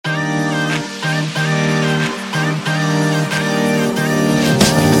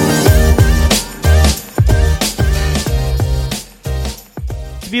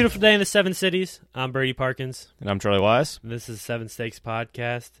a beautiful day in the Seven Cities. I'm Brady Parkins. And I'm Charlie Wise. This is Seven Stakes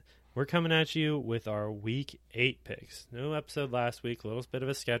Podcast. We're coming at you with our Week 8 picks. No episode last week. A little bit of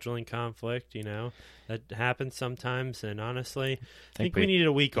a scheduling conflict, That happens sometimes. And honestly, I think we needed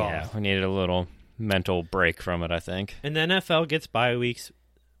a week off. Yeah, we needed a little mental break from it, I think. And the NFL gets bye weeks.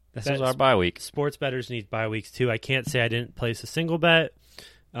 This is our bye week. Sports bettors need bye weeks, too. I can't say I didn't place a single bet.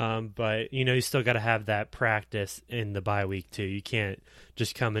 But, you still got to have that practice in the bye week, too. You can't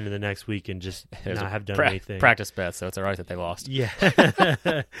just come into the next week and just not have done anything. Practice bet, so it's all right that they lost. Yeah.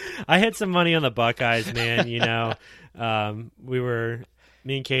 I had some money on the Buckeyes, man. Me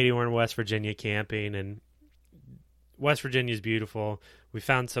and Katie were in West Virginia camping, and West Virginia is beautiful. We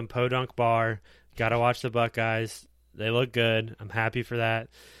found some podunk bar. Got to watch the Buckeyes. They look good. I'm happy for that.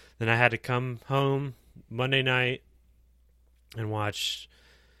 Then I had to come home Monday night and watch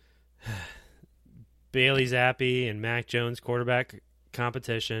Bailey Zappi and Mac Jones quarterback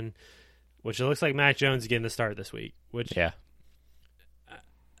competition, which it looks like Mac Jones is getting the start this week. Which, yeah,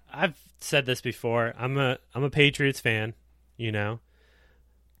 I've said this before. I'm a Patriots fan,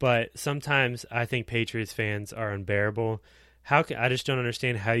 but sometimes I think Patriots fans are unbearable. I just don't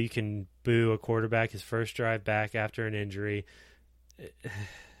understand how you can boo a quarterback his first drive back after an injury.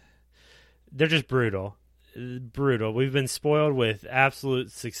 They're just brutal. We've been spoiled with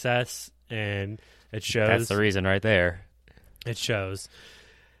absolute success, and it shows. That's the reason right there. It shows.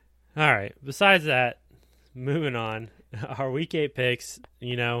 All right. Besides that, moving on. Our Week 8 picks,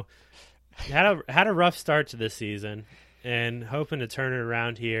 had a rough start to this season, and hoping to turn it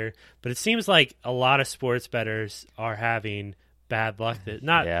around here. But it seems like a lot of sports bettors are having bad luck.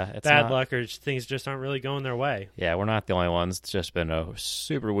 Luck, or things just aren't really going their way. Yeah, we're not the only ones. It's just been a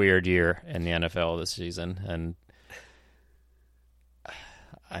super weird year in the NFL this season. And,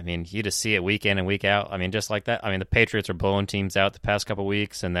 you just see it week in and week out. Just like that. The Patriots are blowing teams out the past couple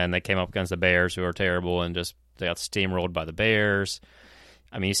weeks, and then they came up against the Bears, who are terrible, and just they got steamrolled by the Bears.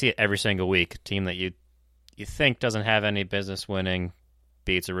 You see it every single week. A team that you think doesn't have any business winning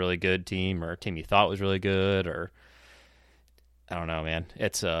beats a really good team, or a team you thought was really good, or I don't know, man.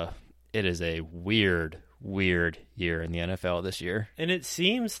 It is a weird year in the NFL this year. And it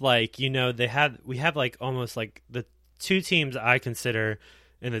seems like, we have like almost like the two teams I consider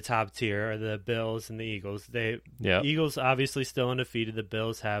in the top tier are the Bills and the Eagles. Eagles obviously still undefeated. The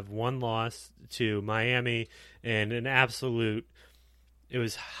Bills have one loss to Miami and it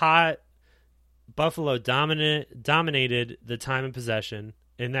was hot. Buffalo dominated the time and possession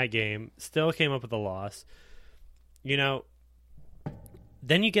in that game, still came up with a loss.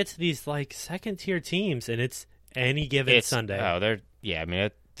 Then you get to these like second-tier teams, and it's any given Sunday.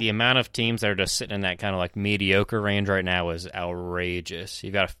 The amount of teams that are just sitting in that kind of like mediocre range right now is outrageous.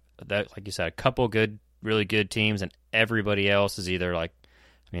 You've got, like you said, a couple really good teams, and everybody else is either like,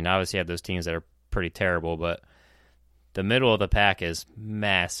 obviously you have those teams that are pretty terrible, but the middle of the pack is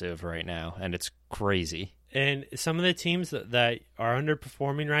massive right now, and it's crazy. And some of the teams that are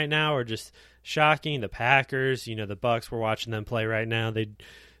underperforming right now are just shocking. The Packers, the Bucs, we're watching them play right now. They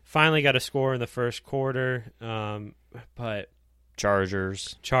finally got a score in the first quarter, but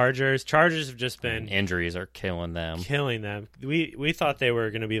Chargers have just been injuries are killing them. We thought they were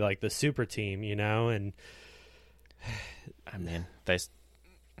going to be like the super team, and I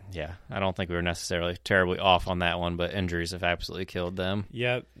don't think we were necessarily terribly off on that one, but injuries have absolutely killed them.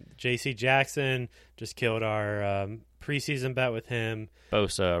 Yep. J.C. Jackson just killed our preseason bet with him.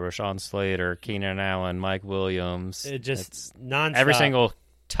 Bosa, Rashawn Slater, Keenan Allen, Mike Williams. It's nonstop. Every single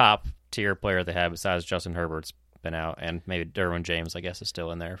top-tier player they have besides Justin Herbert's been out, and maybe Derwin James, I guess, is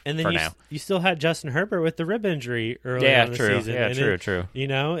still in there and then for now. You still had Justin Herbert with the rib injury earlier in the season. Yeah, true.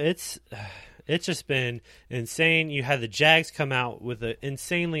 It's just been insane. You had the Jags come out with an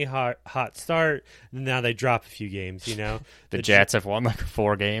insanely hot start, and now they drop a few games, The Jets have won like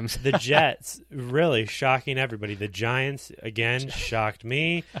 4 games. The Jets really shocking everybody. The Giants, again, shocked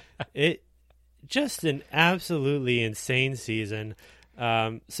me. It just an absolutely insane season.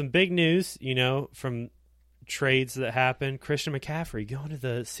 Some big news, from trades that happened. Christian McCaffrey going to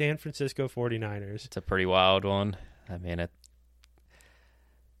the San Francisco 49ers. It's a pretty wild one.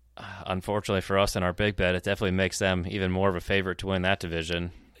 Unfortunately for us in our big bet, it definitely makes them even more of a favorite to win that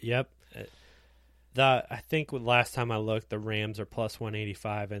division. Yep. I think last time I looked, the Rams are plus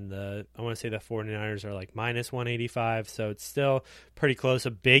 185, and I want to say the 49ers are like minus 185, so it's still pretty close.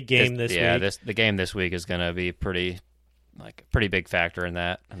 A big game this week. Yeah, the game this week is going to be pretty big factor in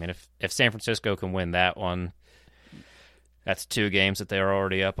that. If San Francisco can win that one, that's 2 games that they are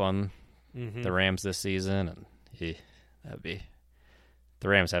already up on the Rams this season, and that'd be The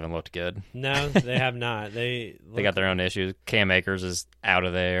Rams haven't looked good. No, they have not. They got their own issues. Cam Akers is out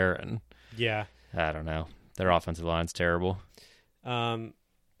of there, and yeah, I don't know. Their offensive line's terrible.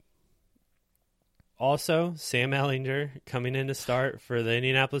 Also, Sam Ehlinger coming in to start for the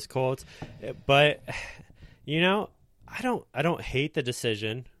Indianapolis Colts, but I don't hate the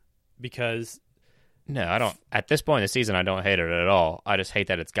decision because. No, I don't. At this point in the season, I don't hate it at all. I just hate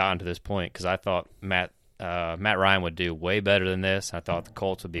that it's gotten to this point because I thought Matt Ryan would do way better than this. I thought the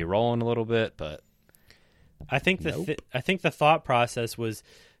Colts would be rolling a little bit, but I think I think the thought process was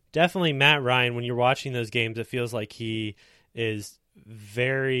definitely Matt Ryan. When you're watching those games, it feels like he is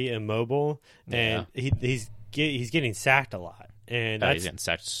very immobile, and he's getting sacked a lot, and he's getting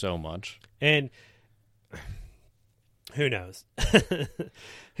sacked so much. And who knows?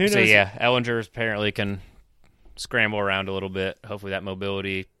 Who knows? So yeah, Ehlinger apparently can scramble around a little bit. Hopefully that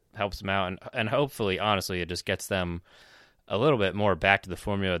mobility helps them out, and hopefully, honestly, it just gets them a little bit more back to the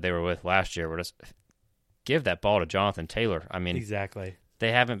formula they were with last year. Where just give that ball to Jonathan Taylor. I mean, exactly.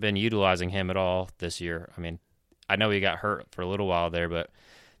 They haven't been utilizing him at all this year. I mean, I know he got hurt for a little while there, but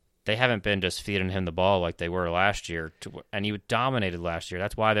they haven't been just feeding him the ball like they were last year. And he dominated last year.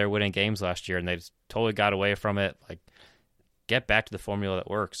 That's why they're winning games last year, and they just totally got away from it. Like, get back to the formula that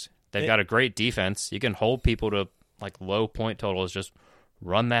works. They've got a great defense. You can hold people to like low point totals. Just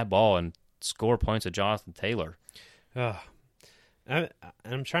run that ball and score points at Jonathan Taylor.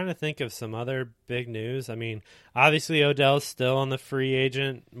 I'm trying to think of some other big news. I mean, obviously Odell's still on the free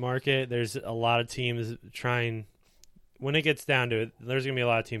agent market. There's a lot of teams trying. When it gets down to it, there's going to be a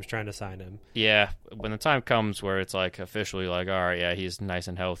lot of teams trying to sign him. Yeah, when the time comes where it's like officially like, all right, yeah, he's nice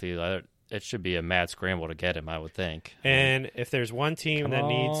and healthy, it should be a mad scramble to get him, I would think. And if there's one team that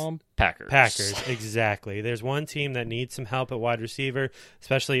needs Packers, exactly. There's one team that needs some help at wide receiver,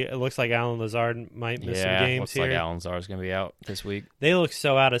 especially it looks like Allen Lazard might miss some games looks here. Like Allen Lazard's going to be out this week. They look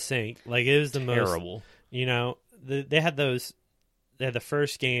so out of sync. Like it was the terrible. They had the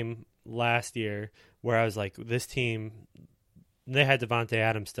first game last year where I was like, this team. They had Devontae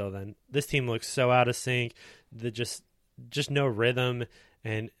Adams still. Then this team looks so out of sync. Just no rhythm.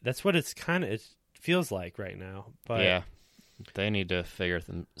 And that's what it feels like right now. But yeah, they need to figure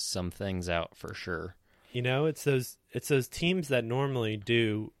some things out for sure. It's those teams that normally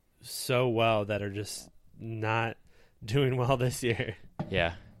do so well that are just not doing well this year.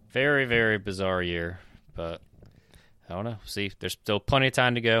 Yeah, very, very bizarre year. But I don't know. See, there's still plenty of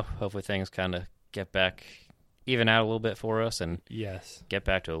time to go. Hopefully things kind of get back, even out a little bit for us, and get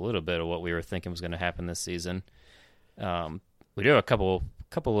back to a little bit of what we were thinking was going to happen this season. We do have a couple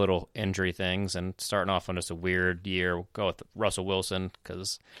little injury things, and starting off on just a weird year, we'll go with Russell Wilson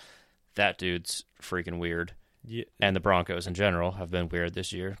because that dude's freaking weird. Yeah. And the Broncos in general have been weird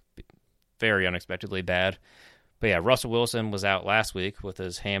this year. Very unexpectedly bad. But yeah, Russell Wilson was out last week with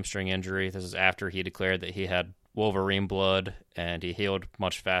his hamstring injury. This is after he declared that he had Wolverine blood, and he healed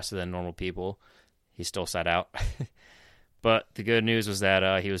much faster than normal people. He still sat out. But the good news was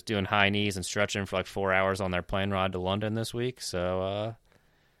that he was doing high knees and stretching for like 4 hours on their plane ride to London this week. So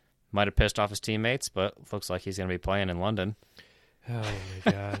might have pissed off his teammates, but looks like he's going to be playing in London. Oh,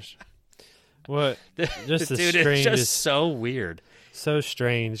 my gosh. What? Just the dude, strangest. It's just so weird. So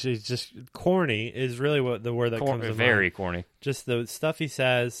strange. It's just corny is really what the word that comes to mind. Very corny. Just the stuff he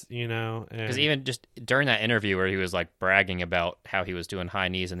says, Because even just during that interview where he was like bragging about how he was doing high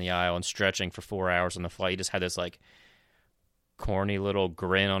knees in the aisle and stretching for 4 hours on the flight, he just had this like corny little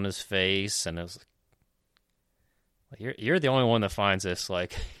grin on his face, and it was like, you're the only one that finds this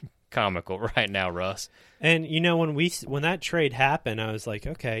like comical right now, Russ. And when that trade happened, I was like,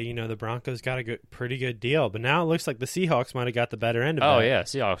 okay, the Broncos got a pretty good deal, but now it looks like the Seahawks might have got the better end of it. Oh yeah,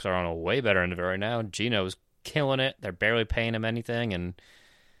 Seahawks are on a way better end of it right now. Geno's killing it. They're barely paying him anything, and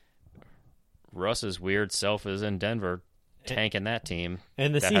Russ's weird self is in Denver tanking that team.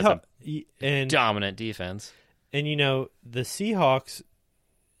 And the Seahawks dominant defense. And, the Seahawks,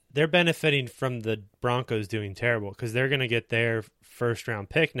 they're benefiting from the Broncos doing terrible because they're going to get their first-round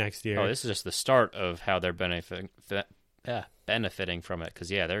pick next year. Oh, this is just the start of how they're benefiting from it because,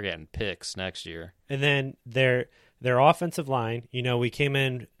 they're getting picks next year. And then their offensive line, we came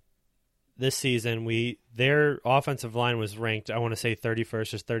in this season, their offensive line was ranked, I want to say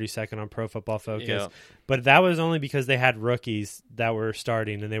 31st or 32nd on Pro Football Focus. Yeah. But that was only because they had rookies that were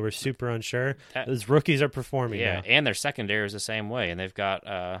starting, and they were super unsure. Those rookies are performing now. And their secondary is the same way. And they've got,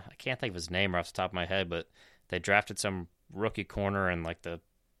 I can't think of his name off the top of my head, but they drafted some rookie corner in like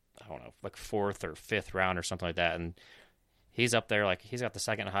like 4th or 5th round or something like that. And he's up there, like he's got the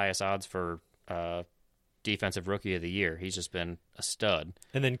second highest odds for Defensive Rookie of the Year. He's just been a stud.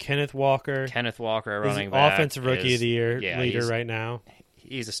 And then Kenneth Walker, running back, Offensive Rookie of the Year leader right now.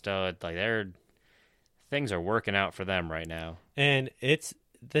 he's a stud. Like things are working out for them right now. And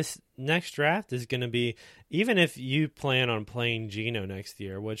this next draft is going to be, even if you plan on playing Geno next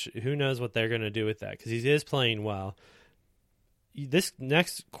year, which who knows what they're going to do with that, because he is playing well. This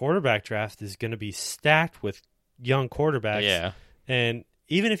next quarterback draft is going to be stacked with young quarterbacks. Yeah. And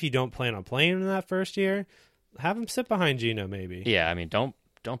even if you don't plan on playing in that first year, have him sit behind Geno maybe. Yeah, I mean, don't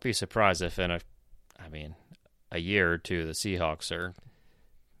be surprised if in a year or two the Seahawks are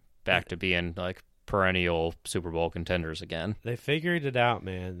back to being like perennial Super Bowl contenders again. They figured it out,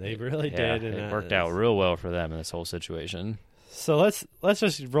 man. They really did. And it worked out real well for them in this whole situation. So let's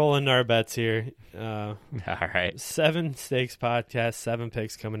just roll into our bets here. All right. 7 Stakes podcast, 7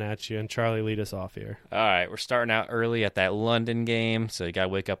 picks coming at you, and Charlie, lead us off here. All right, we're starting out early at that London game, so you got to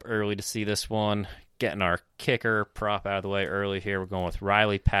wake up early to see this one. Getting our kicker prop out of the way early here. We're going with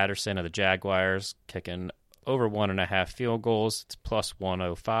Riley Patterson of the Jaguars, kicking over 1.5 field goals. It's plus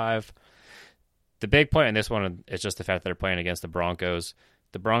 105. The big point in this one is just the fact that they're playing against the Broncos.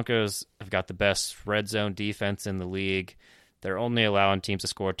 The Broncos have got the best red zone defense in the league. They're only allowing teams to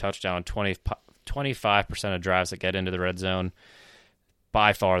score a touchdown 25% of drives that get into the red zone.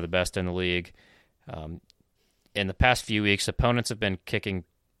 By far the best in the league. In the past few weeks, opponents have been kicking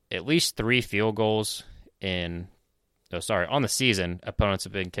at least 3 field goals on the season. Opponents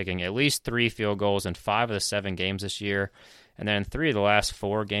have been kicking at least 3 field goals in 5 of the 7 games this year. And then in 3 of the last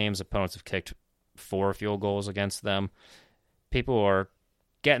 4 games, opponents have kicked 4 field goals against them. People are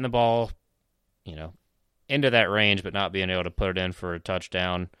getting the ball, into that range, but not being able to put it in for a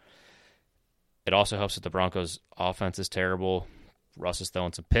touchdown. It also helps that the Broncos' offense is terrible. Russ is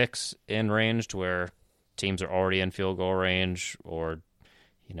throwing some picks in range to where teams are already in field goal range, or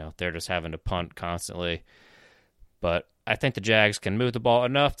they're just having to punt constantly. But I think the Jags can move the ball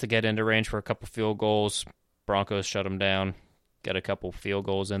enough to get into range for a couple field goals. Broncos shut them down, get a couple field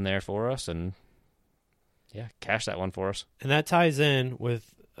goals in there for us, and cash that one for us. And that ties in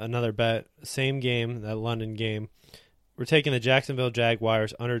with another bet, same game, that London game. We're taking the Jacksonville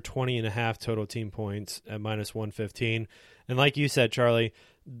Jaguars under 20.5 total team points at minus 115. And like you said, Charlie,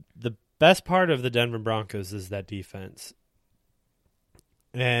 the best part of the Denver Broncos is that defense.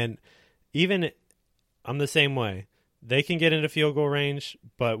 And even I'm the same way. They can get into field goal range,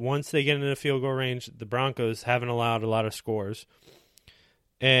 but once they get into field goal range, the Broncos haven't allowed a lot of scores.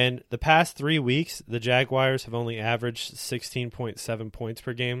 And the past 3 weeks, the Jaguars have only averaged 16.7 points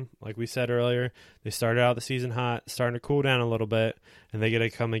per game. Like we said earlier, they started out the season hot, starting to cool down a little bit, and they get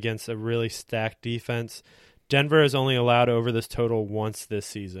to come against a really stacked defense. Denver has only allowed over this total once this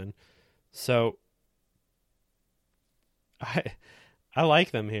season. So I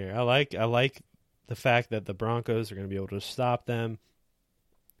like them here. I like the fact that the Broncos are going to be able to stop them.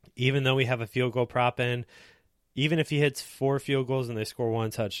 Even though we have a field goal prop in, even if he hits 4 field goals and they score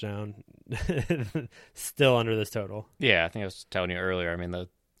 1 touchdown, still under this total. Yeah, I think I was telling you earlier. I mean,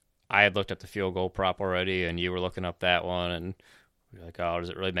 I had looked up the field goal prop already, and you were looking up that one, and we were like, oh, does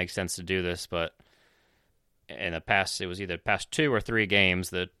it really make sense to do this? But in the past, it was either past 2 or 3 games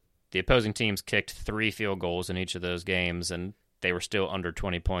that the opposing teams kicked 3 field goals in each of those games, and they were still under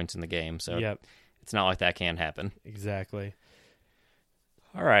 20 points in the game. So It's not like that can't happen. Exactly.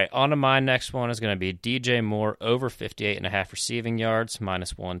 All right, on to my next one is going to be DJ Moore over 58.5 receiving yards,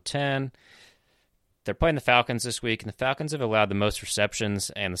 minus 110. They're playing the Falcons this week, and the Falcons have allowed the most receptions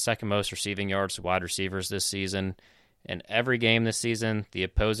and the second most receiving yards to wide receivers this season. In every game this season, the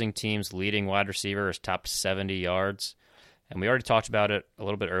opposing team's leading wide receiver is topped 70 yards. And we already talked about it a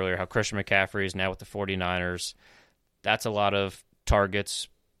little bit earlier, how Christian McCaffrey is now with the 49ers. That's a lot of targets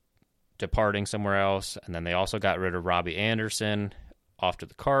departing somewhere else. And then they also got rid of Robbie Anderson off to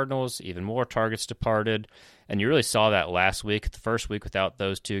the Cardinals. Even more targets departed. And you really saw that last week, the first week without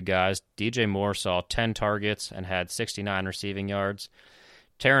those 2 guys. DJ Moore saw 10 targets and had 69 receiving yards.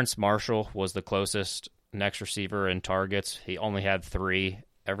 Terrence Marshall was the closest next receiver in targets. He only had 3.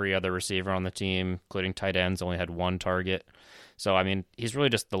 Every other receiver on the team, including tight ends, only had 1 target. So, I mean, he's really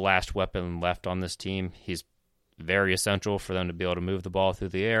just the last weapon left on this team. He's very essential for them to be able to move the ball through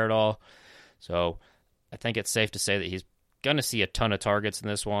the air at all. So I think it's safe to say that he's going to see a ton of targets in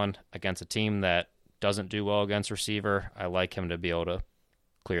this one against a team that doesn't do well against receiver. I like him to be able to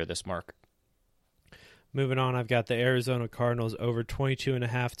clear this mark. Moving on, I've got the Arizona Cardinals over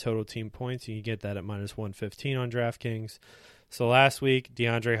 22.5 total team points. You can get that at minus 115 on DraftKings. So last week,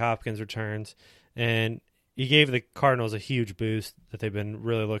 DeAndre Hopkins returns, and he gave the Cardinals a huge boost that they've been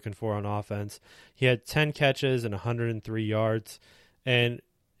really looking for on offense. He had 10 catches and 103 yards, and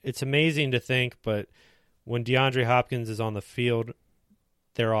it's amazing to think, but when DeAndre Hopkins is on the field,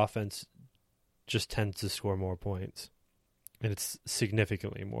 their offense just tends to score more points. and it's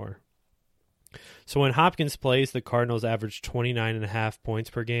significantly more. So when Hopkins plays, the Cardinals average 29.5 points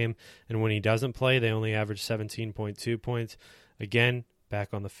per game, and when he doesn't play, they only average 17.2 points. Again,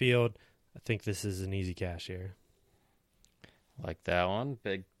 back on the field, I think this is an easy cash here. Like that one.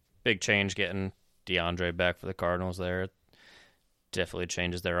 Big change getting DeAndre back for the Cardinals there. Definitely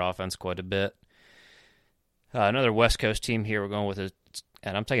changes their offense quite a bit. Another West Coast team here we're going with is,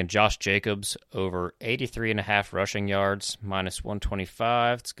 and I'm taking Josh Jacobs over 83.5 rushing yards, minus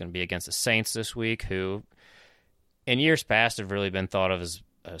 125. It's going to be against the Saints this week, who in years past have really been thought of as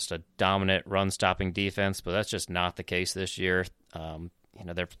just a dominant run-stopping defense, but that's just not the case this year.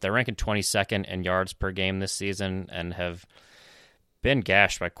 They're ranking 22nd in yards per game this season and have been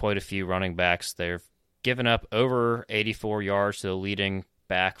gashed by quite a few running backs. They've given up over 84 yards to the leading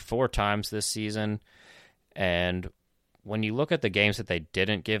back 4 times this season, and when you look at the games that they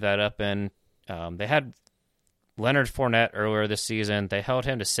didn't give that up in, they had Leonard Fournette earlier this season. They held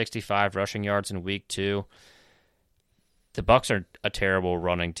him to 65 rushing yards in week 2. The Bucs are a terrible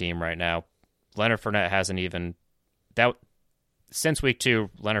running team right now. Leonard Fournette hasn't even since week 2.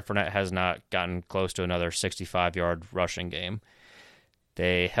 Leonard Fournette has not gotten close to another 65-yard rushing game.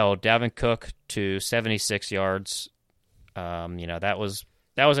 They held Dalvin Cook to 76 yards. That was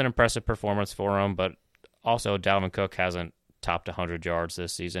an impressive performance for him, but also Dalvin Cook hasn't topped 100 yards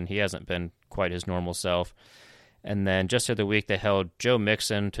this season. He hasn't been quite his normal self. And then just the other week, they held Joe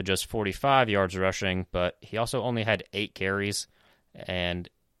Mixon to just 45 yards rushing, but he also only had 8 carries. And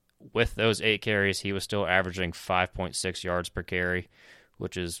with those 8 carries, he was still averaging 5.6 yards per carry,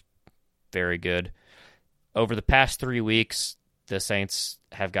 which is very good. Over the past 3 weeks, the Saints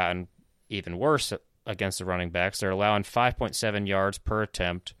have gotten even worse against the running backs. They're allowing 5.7 yards per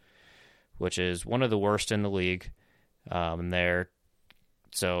attempt, which is one of the worst in the league.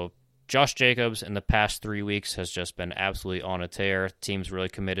 So Josh Jacobs in the past 3 weeks has just been absolutely on a tear. Team's really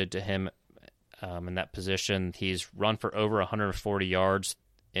committed to him in that position. He's run for over 140 yards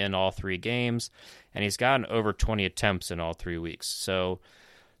in all 3 games, and he's gotten over 20 attempts in all 3 weeks. So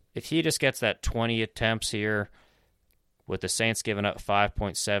if he just gets that 20 attempts here, with the Saints giving up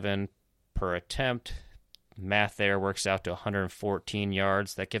 5.7 per attempt, math there works out to 114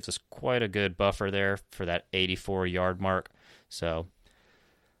 yards. That gives us quite a good buffer there for that 84-yard mark. So,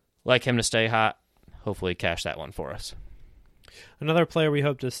 like him to stay hot. Hopefully cash that one for us. Another player we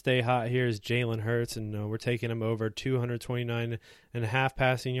hope to stay hot here is Jalen Hurts, and we're taking him over 229.5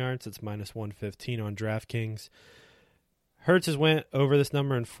 passing yards. It's minus 115 on DraftKings. Hurts has went over this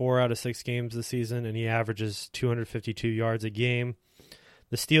number in 4 out of 6 games this season, and he averages 252 yards a game.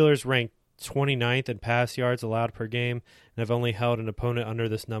 The Steelers rank 29th in pass yards allowed per game and have only held an opponent under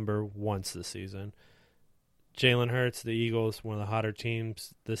this number once this season. Jalen Hurts, the Eagles, one of the hotter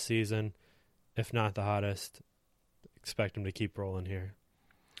teams this season, if not the hottest. Expect him to keep rolling here.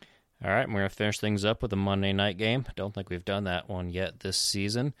 All right, we're going to finish things up with a Monday night game. I don't think we've done that one yet this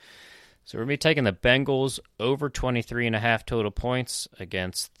season. So we're going to be taking the Bengals over 23.5 total points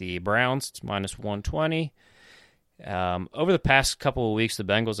against the Browns. It's minus 120. Over the past couple of weeks, the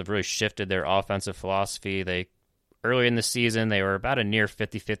Bengals have really shifted their offensive philosophy. Early in the season, they were about a near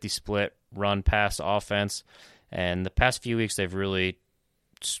 50-50 split run-pass offense, and the past few weeks, they've really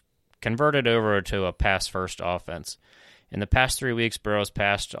converted over to a pass-first offense. In the past 3 weeks, Burrow's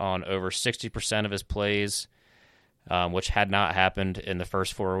passed on over 60% of his plays, which had not happened in the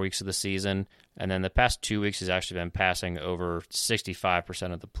first 4 weeks of the season. And then the past 2 weeks, he's actually been passing over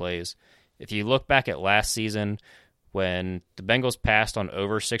 65% of the plays. If you look back at last season, when the Bengals passed on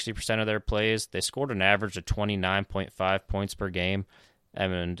over 60% of their plays, they scored an average of 29.5 points per game.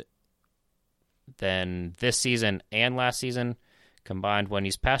 And then this season and last season combined, when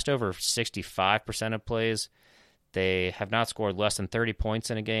he's passed over 65% of plays, they have not scored less than 30 points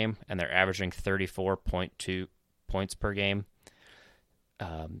in a game, and they're averaging 34.2 points per game.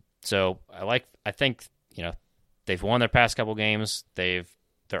 So I think they've won their past couple games. Their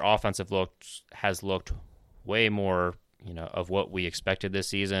offensive has looked way more of what we expected this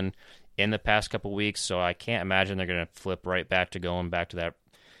season in the past couple weeks. So I can't imagine they're going to flip right back to going back to that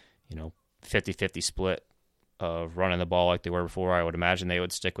 50-50 split of running the ball like they were before. I would imagine they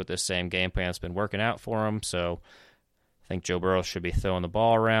would stick with this same game plan that's been working out for them. So I think Joe Burrow should be throwing the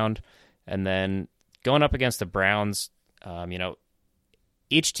ball around. And then going up against the Browns,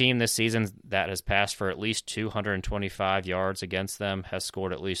 each team this season that has passed for at least 225 yards against them has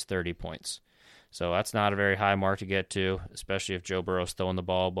scored at least 30 points. So that's not a very high mark to get to, especially if Joe Burrow's throwing the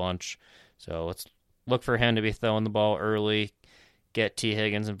ball a bunch. So let's look for him to be throwing the ball early, get T.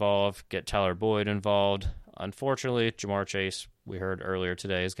 Higgins involved, get Tyler Boyd involved. Unfortunately, Jamar Chase, we heard earlier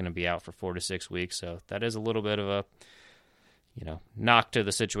today, is going to be out for 4 to 6 weeks. So that is a little bit of knock to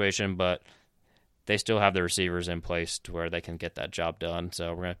the situation, but they still have the receivers in place to where they can get that job done.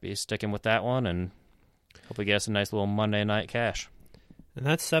 So we're going to be sticking with that one and hopefully get us a nice little Monday night cash. And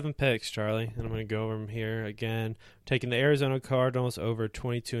that's 7 picks, Charlie. And I'm going to go over them here again. Taking the Arizona Cardinals over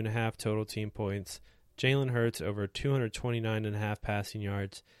 22.5 total team points. Jalen Hurts over 229.5 passing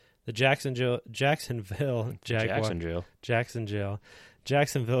yards. The Jacksonville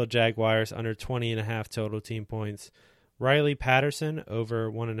Jaguars under 20.5 total team points. Riley Patterson over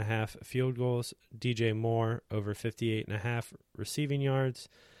 1.5 field goals. DJ Moore over 58.5 receiving yards.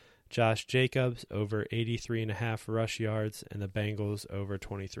 Josh Jacobs over 83.5 rush yards, and the Bengals over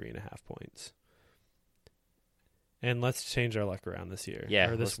 23.5 points. And let's change our luck around this year.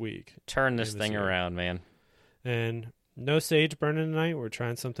 Yeah, or this week. Turn this thing around, man. And no sage burning tonight. We're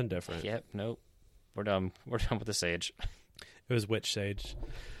trying something different. Yep, nope. We're done. We're done with the sage. It was witch sage.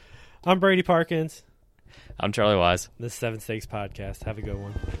 I'm Brady Parkins. I'm Charlie Wise. This is 7 Stakes Podcast. Have a good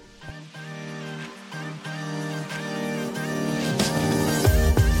one.